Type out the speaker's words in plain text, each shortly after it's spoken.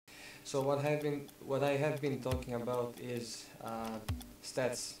So what I have been talking about is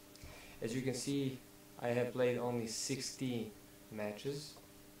stats. As you can see, I have played only 60 matches.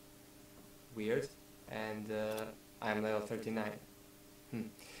 Weird. And I'm level 39.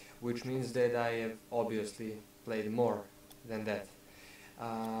 Which means that I have obviously played more than that.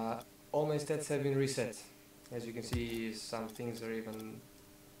 All my stats have been reset. As you can see, some things are even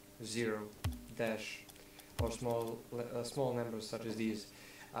 0, dash, or small numbers such as these.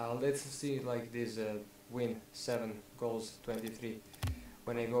 Let's see like this win 7 goals 23.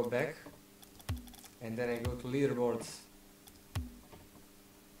 When I go back and then I go to leaderboards,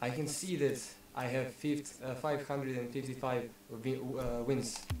 I can see that I have 555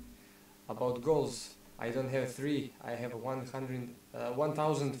 wins. About goals, I don't have 3, I have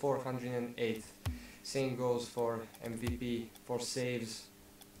 1,408. Same goes for MVP, for saves,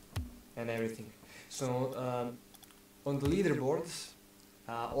 and everything. So on the leaderboards,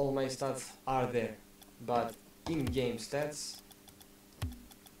 all my stats are there, but in-game stats,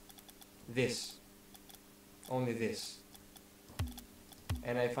 only this,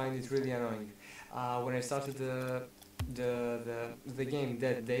 and I find it really annoying. When I started the game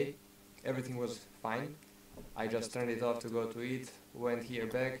that day, everything was fine. I just turned it off to go to eat, went here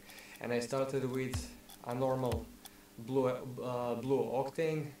back, and I started with a normal blue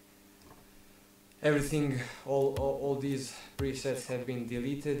octane. Everything, all these presets have been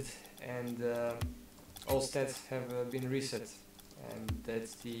deleted, and all stats have been reset, and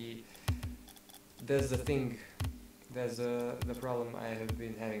that's the thing, that's the problem I have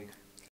been having.